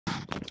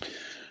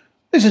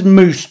This is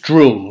Moose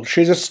Drool.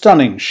 She's a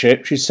stunning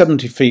ship. She's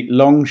 70 feet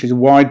long. She's a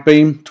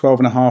Widebeam,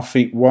 12.5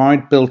 feet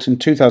wide, built in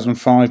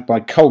 2005 by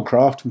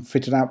Colecraft and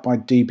fitted out by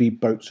DB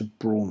Boats of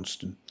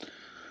Braunston.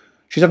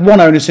 She's had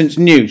one owner since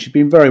new. She's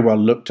been very well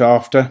looked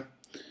after.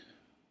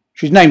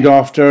 She's named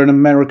after an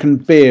American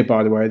beer,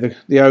 by the way.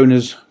 The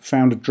owners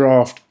found a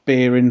draft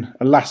beer in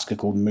Alaska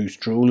called Moose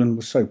Drool and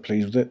were so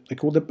pleased with it they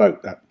called their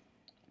boat that.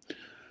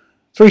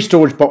 3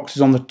 storage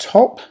boxes on the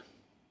top.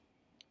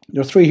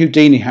 There are 3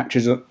 Houdini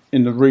hatches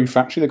in the roof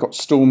actually. They've got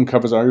storm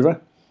covers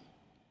over.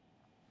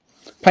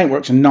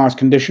 Paintwork's in nice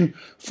condition.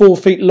 4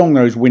 feet long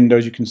those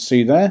windows you can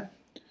see there.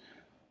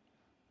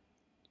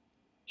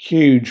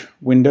 Huge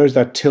windows,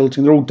 they're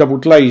tilting. They're all double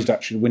glazed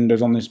actually, the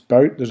windows on this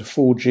boat. There's a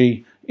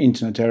 4G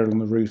internet area on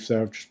the roof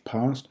there I've just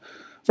passed.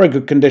 Very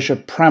good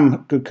condition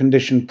pram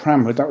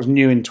hood. That was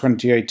new in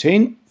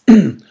 2018.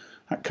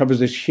 That covers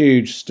this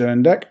huge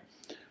stern deck.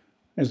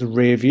 There's the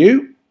rear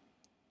view.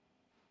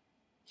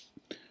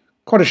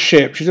 Quite a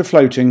ship. She's a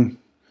floating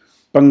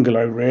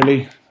bungalow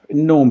really.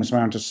 Enormous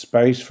amount of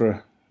space for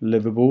a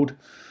liveaboard.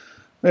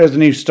 There's the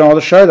new star of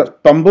the show. That's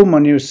Bumble, my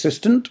new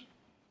assistant.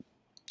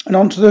 And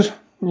onto the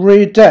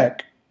rear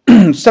deck.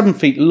 7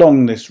 feet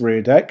long this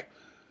rear deck.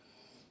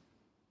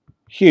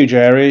 Huge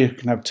area. You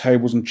can have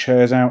tables and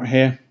chairs out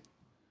here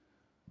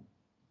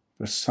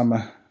for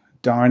summer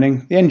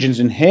dining. The engine's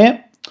in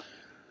here.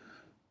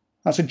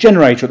 That's a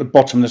generator at the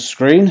bottom of the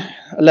screen,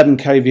 11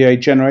 kVA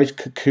generator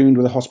cocooned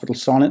with a hospital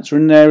silencer.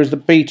 And there is the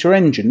beta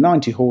engine,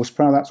 90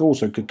 horsepower, that's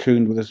also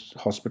cocooned with a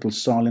hospital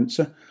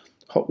silencer.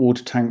 Hot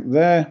water tank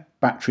there,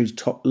 batteries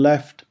top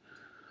left.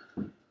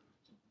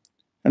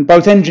 And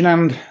both engine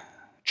and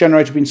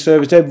generator have been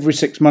serviced every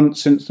 6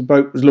 months since the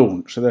boat was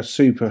launched, so they're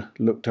super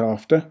looked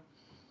after.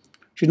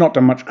 She's not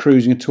done much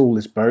cruising at all,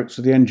 this boat,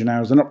 so the engine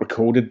hours are not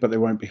recorded, but they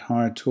won't be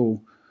high at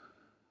all.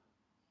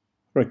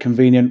 Very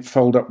convenient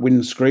fold-up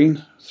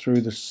windscreen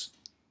through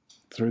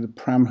the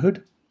pram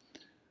hood.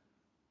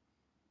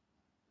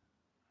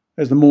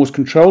 There's the Morse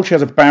control. She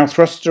has a bow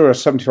thruster, a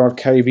 75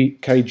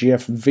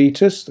 kgf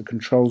Vetus. The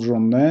controls are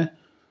on there.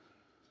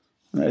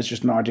 And there's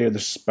just an idea of the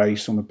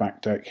space on the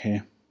back deck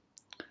here.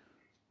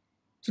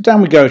 So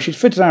down we go. She's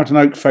fitted out an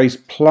oak face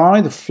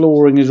ply. The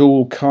flooring is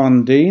all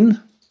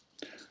Carndine.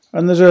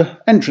 And there's an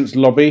entrance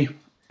lobby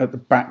at the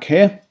back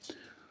here.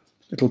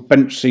 Little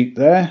bench seat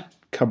there.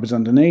 Cupboards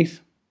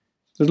underneath.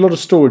 There's a lot of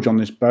storage on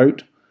this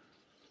boat.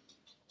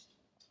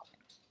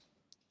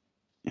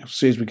 You'll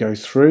see as we go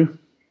through.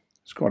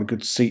 It's quite a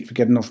good seat for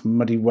getting off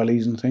muddy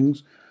wellies and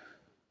things.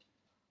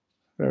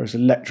 Various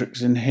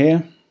electrics in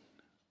here.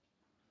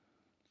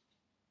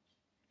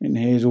 In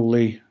here's all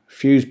the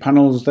fuse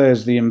panels.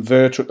 There's the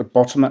inverter at the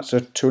bottom. That's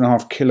a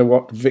 2.5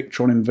 kilowatt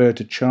Victron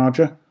inverter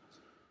charger.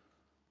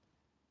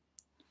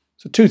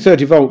 So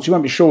 230 volts. You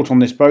won't be short on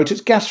this boat. It's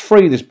gas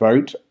free, this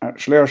boat,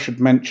 actually, I should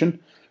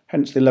mention.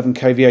 Hence the 11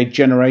 kVA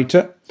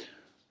generator.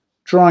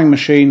 Drying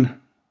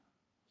machine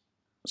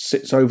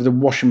sits over the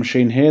washing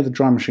machine here. The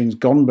drying machine's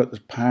gone, but there's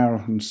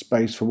power and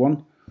space for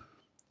one.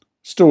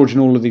 Storage in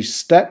all of these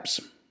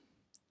steps.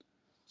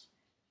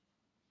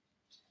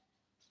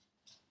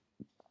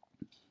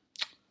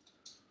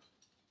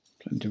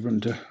 Plenty of room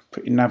to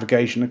put your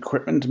navigation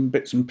equipment and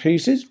bits and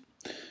pieces.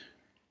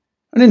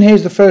 And in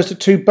here's the first of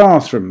 2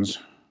 bathrooms.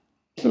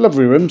 It's a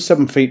lovely room,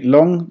 7 feet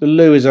long. The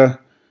loo is a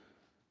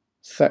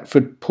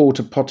Thetford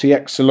Porta Potty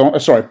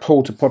Excellence.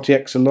 Porta Potty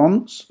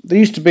Excellence. There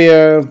used to be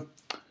a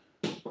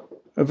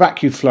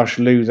vacuum flush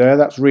loo there.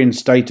 That's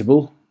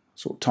reinstatable,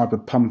 sort of type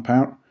of pump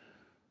out.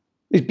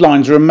 These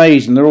blinds are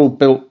amazing. They're all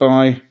built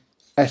by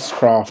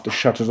S-Craft, the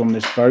shutters on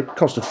this boat.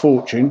 Cost a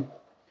fortune.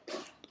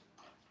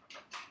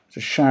 There's a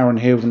shower in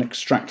here with an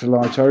extractor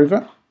light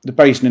over. The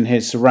basin in here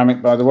is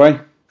ceramic, by the way.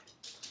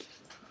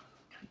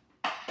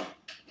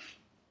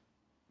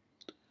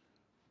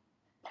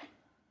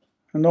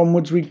 And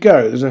onwards we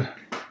go. There's a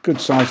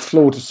good sized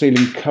floor to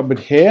ceiling cupboard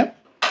here.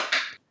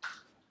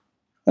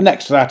 And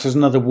next to that is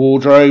another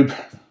wardrobe,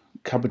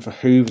 cupboard for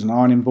hoovers and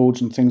ironing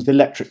boards and things. The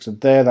electrics are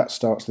there, that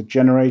starts the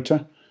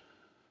generator.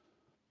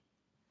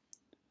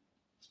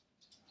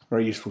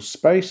 Very useful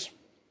space.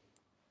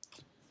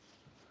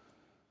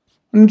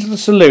 And into the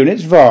saloon,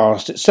 it's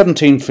vast. It's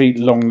 17 feet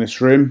long,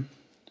 this room.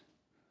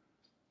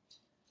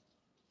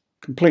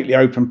 Completely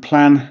open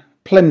plan.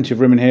 Plenty of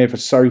room in here for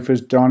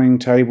sofas, dining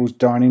tables,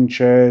 dining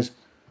chairs.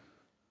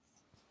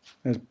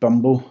 There's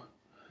Bumble.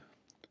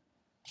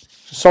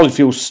 It's a solid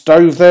fuel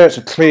stove there. It's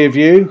a clear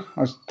view.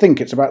 I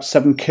think it's about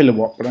 7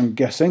 kilowatt, but I'm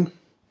guessing.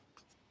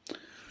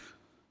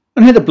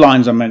 And here are the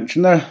blinds I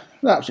mentioned. They're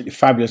absolutely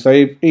fabulous.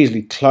 They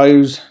easily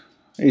close,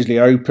 easily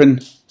open,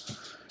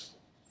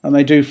 and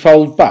they do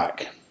fold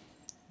back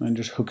and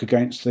just hook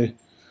against the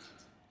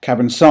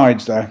cabin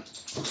sides there.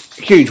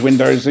 Huge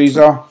windows these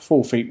are,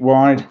 4 feet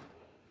wide.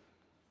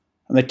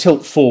 And they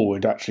tilt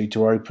forward actually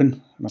to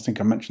open. And I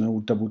think I mentioned they're all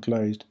double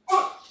glazed.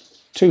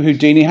 2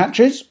 Houdini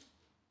hatches.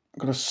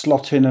 I've got to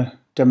slot in a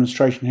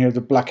demonstration here of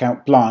the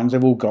blackout blinds.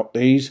 They've all got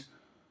these.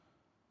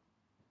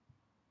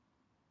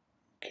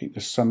 Keep the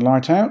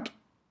sunlight out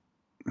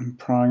and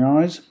prying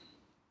eyes.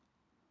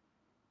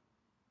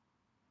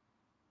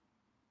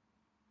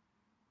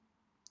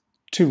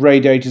 Two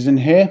radiators in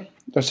here.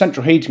 The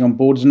central heating on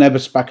board is an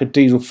Everspacker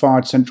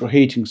diesel-fired central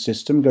heating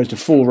system. Goes to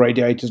 4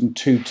 radiators and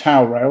 2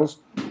 towel rails.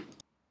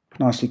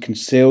 Nicely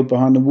concealed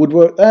behind the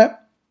woodwork there.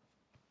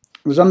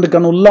 There's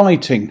undergunnel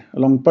lighting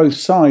along both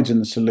sides in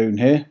the saloon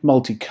here.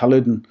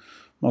 Multicoloured and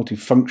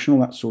multifunctional,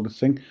 that sort of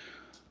thing.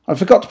 I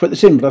forgot to put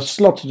this in, but I've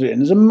slotted it in.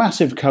 There's a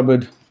massive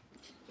cupboard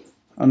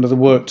under the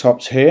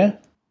worktops here.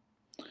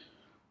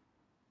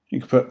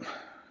 You could put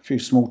a few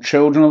small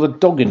children or the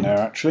dog in there,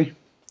 actually.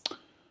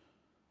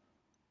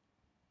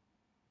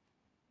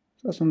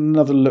 That's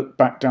another look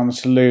back down the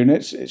saloon.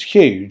 It's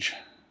huge.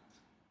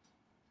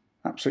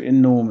 Absolutely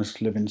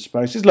enormous living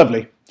space. It's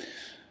lovely.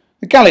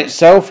 The galley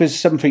itself is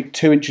 7 feet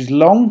 2 inches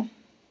long.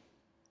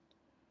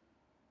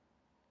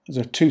 There's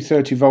a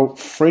 230 volt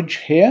fridge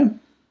here.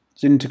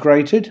 It's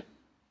integrated.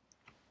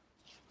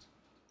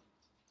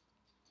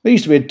 There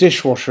used to be a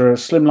dishwasher, a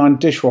slimline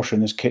dishwasher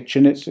in this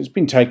kitchen. It's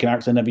been taken out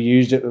because I never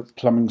used it. The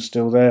plumbing's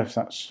still there if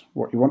that's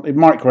what you want. The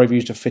microwave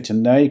used to fit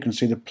in there. You can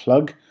see the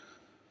plug.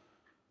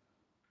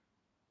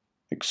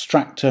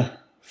 Extractor,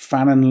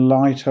 fan and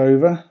light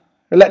over.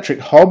 Electric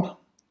hob,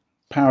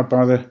 powered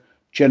by the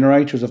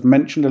generator as I've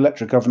mentioned.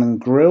 Electric oven and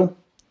grill.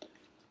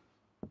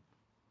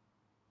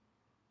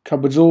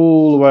 Cupboards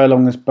all the way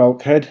along this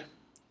bulkhead.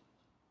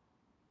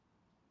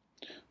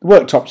 The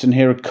worktops in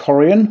here are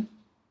Corian.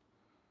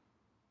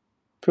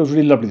 Feels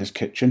really lovely, this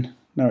kitchen.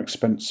 No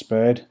expense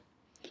spared.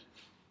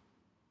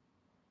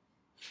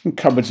 And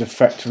cupboards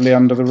effectively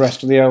under the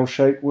rest of the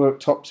L-shaped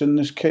worktops in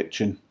this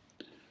kitchen.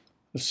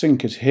 The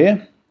sink is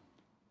here.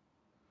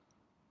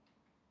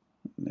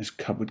 And this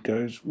cupboard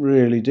goes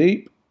really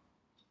deep.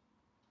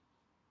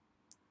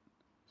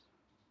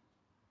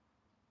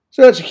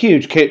 So it's a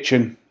huge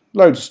kitchen.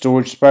 Loads of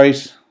storage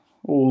space.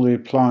 All the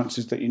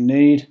appliances that you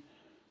need.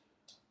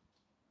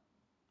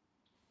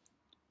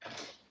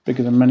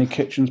 Bigger than many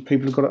kitchens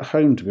people have got at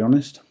home, to be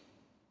honest.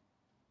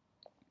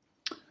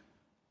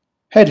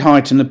 Head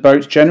height in the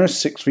boat's generous,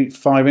 6 feet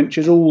 5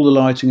 inches. All the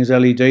lighting is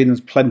LED, and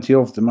there's plenty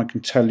of them, I can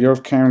tell you.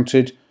 I've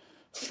counted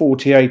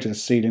 48 of the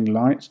ceiling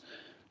lights.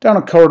 Down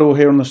a corridor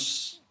here on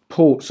the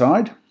port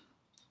side.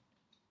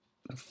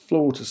 A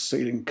floor to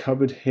ceiling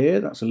cupboard here.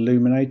 That's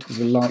illuminated as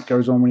the light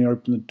goes on when you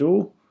open the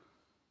door.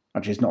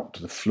 Actually, it's not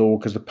to the floor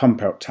because the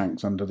pump out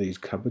tank's under these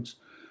cupboards.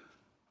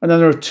 And then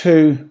there are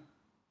 2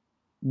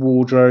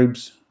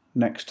 wardrobes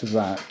next to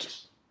that.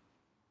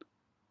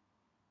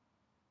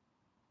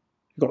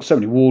 You've got so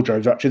many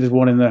wardrobes actually. There's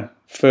one in the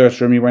first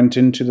room you went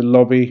into, the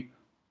lobby,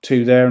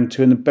 2 there and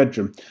 2 in the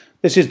bedroom.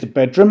 This is the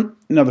bedroom,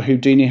 another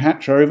Houdini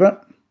hatch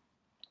over.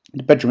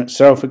 The bedroom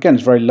itself again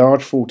is very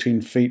large,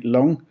 14 feet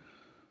long.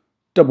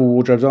 Double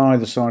wardrobes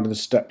either side of the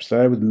steps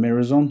there with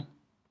mirrors on.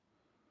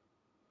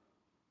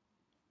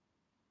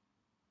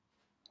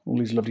 All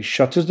these lovely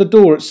shutters. The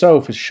door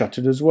itself is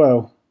shuttered as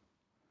well.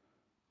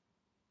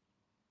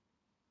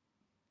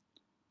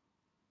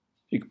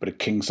 You can put a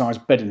king-size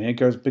bed in here,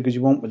 go as big as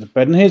you want with the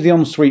bed. And here's the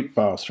ensuite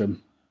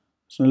bathroom.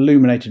 It's an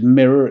illuminated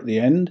mirror at the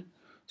end.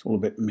 It's all a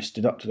bit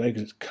misted up today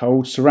because it's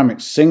cold. Ceramic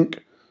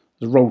sink.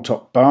 There's a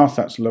roll-top bath,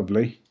 that's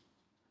lovely.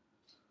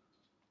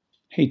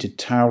 Heated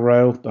towel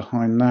rail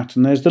behind that.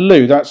 And there's the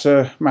loo. That's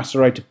a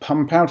macerated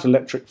pump-out,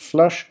 electric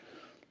flush.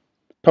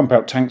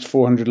 Pump-out tank's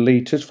 400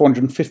 litres,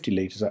 450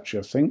 litres actually,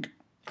 I think.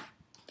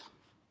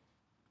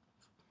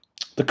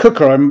 The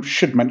cooker, I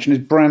should mention, is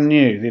brand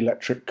new, the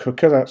electric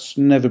cooker. That's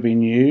never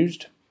been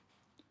used.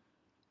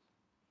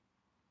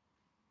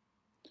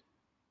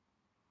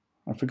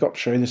 I forgot to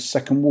show you the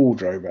second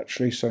wardrobe,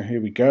 actually, so here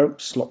we go.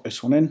 Slot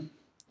this one in.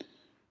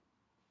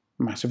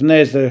 Massive. And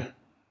there's the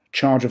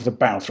charge of the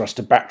bow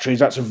thruster batteries.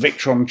 That's a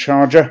Victron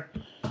charger.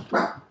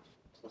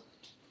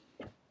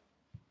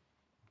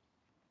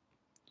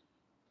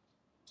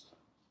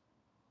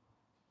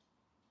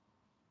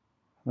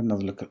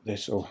 Another look at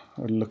this, or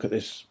a look at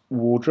this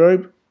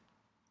wardrobe.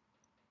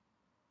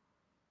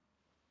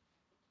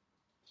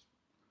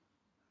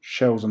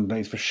 Shelves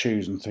underneath for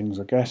shoes and things,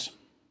 I guess.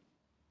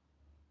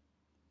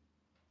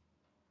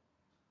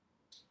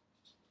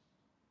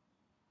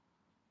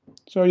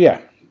 So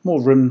yeah,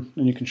 more room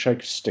than you can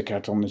shake a stick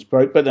at on this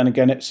boat, but then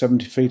again it's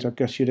 70 feet, I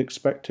guess you'd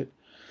expect it.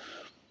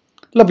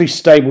 Lovely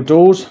stable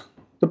doors.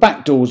 The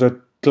back doors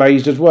are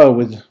glazed as well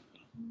with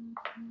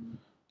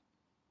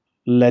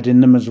lead in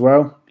them as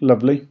well.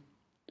 Lovely.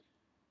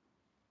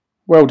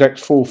 Well decked,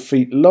 4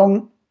 feet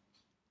long.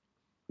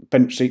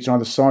 Bench seats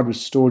either side with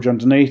storage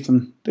underneath,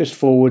 and this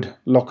forward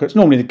locker. It's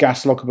normally the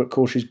gas locker, but of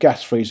course it's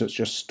gas free, so it's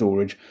just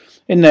storage.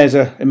 In there's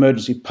an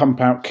emergency pump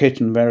out kit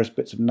and various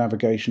bits of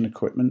navigation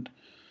equipment.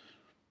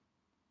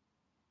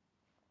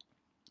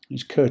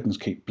 These curtains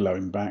keep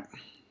blowing back.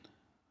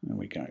 There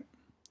we go.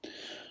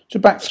 So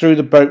back through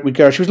the boat we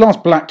go. She was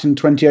last blacked in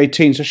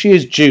 2018, so she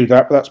is due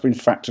that, but that's been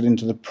factored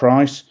into the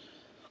price.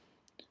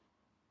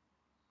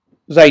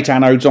 There's 8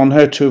 anodes on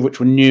her, 2 of which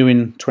were new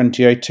in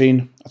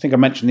 2018. I think I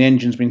mentioned the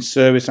engine's been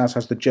serviced, as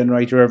has the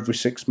generator, every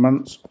 6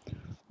 months.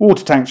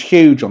 Water tank's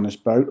huge on this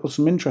boat. There's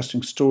some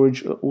interesting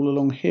storage all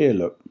along here,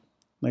 look.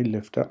 They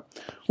lift up.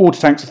 Water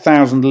tank's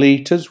 1,000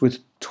 litres with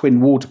twin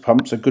water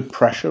pumps, a good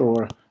pressure,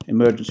 or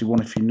emergency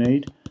one if you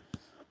need.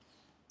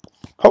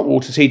 Hot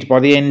water's heated by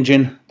the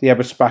engine, the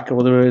Eberspacher,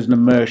 or there is an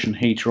immersion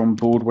heater on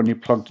board when you're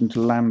plugged into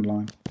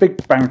landline.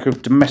 Big bank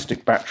of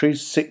domestic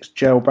batteries, 6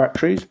 gel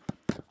batteries.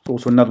 There's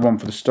also another one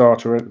for the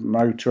starter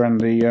motor and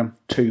the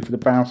 2 for the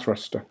bow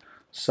thruster.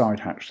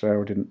 Side hatch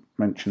there I didn't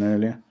mention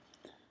earlier.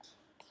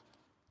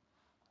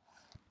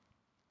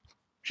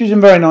 She's in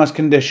very nice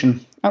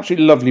condition.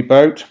 Absolutely lovely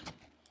boat.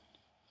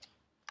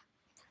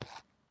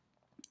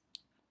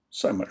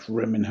 So much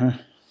room in her.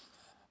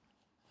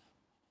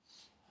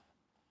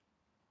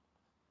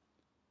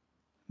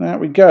 There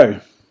we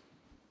go.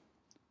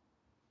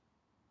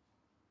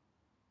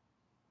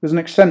 There's an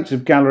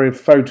extensive gallery of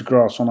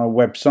photographs on our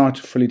website,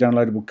 a fully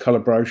downloadable colour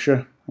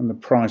brochure, and the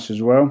price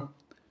as well.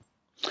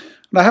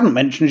 And I haven't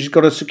mentioned she's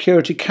got a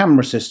security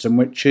camera system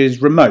which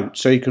is remote,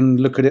 so you can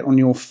look at it on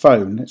your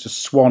phone. It's a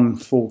Swan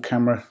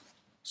 4-camera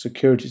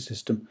security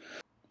system.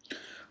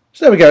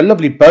 So there we go,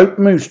 lovely boat,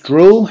 Moose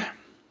Drool.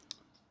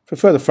 For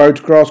further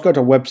photographs, go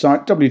to our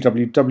website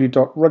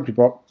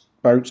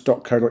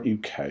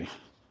www.rugbyboats.co.uk.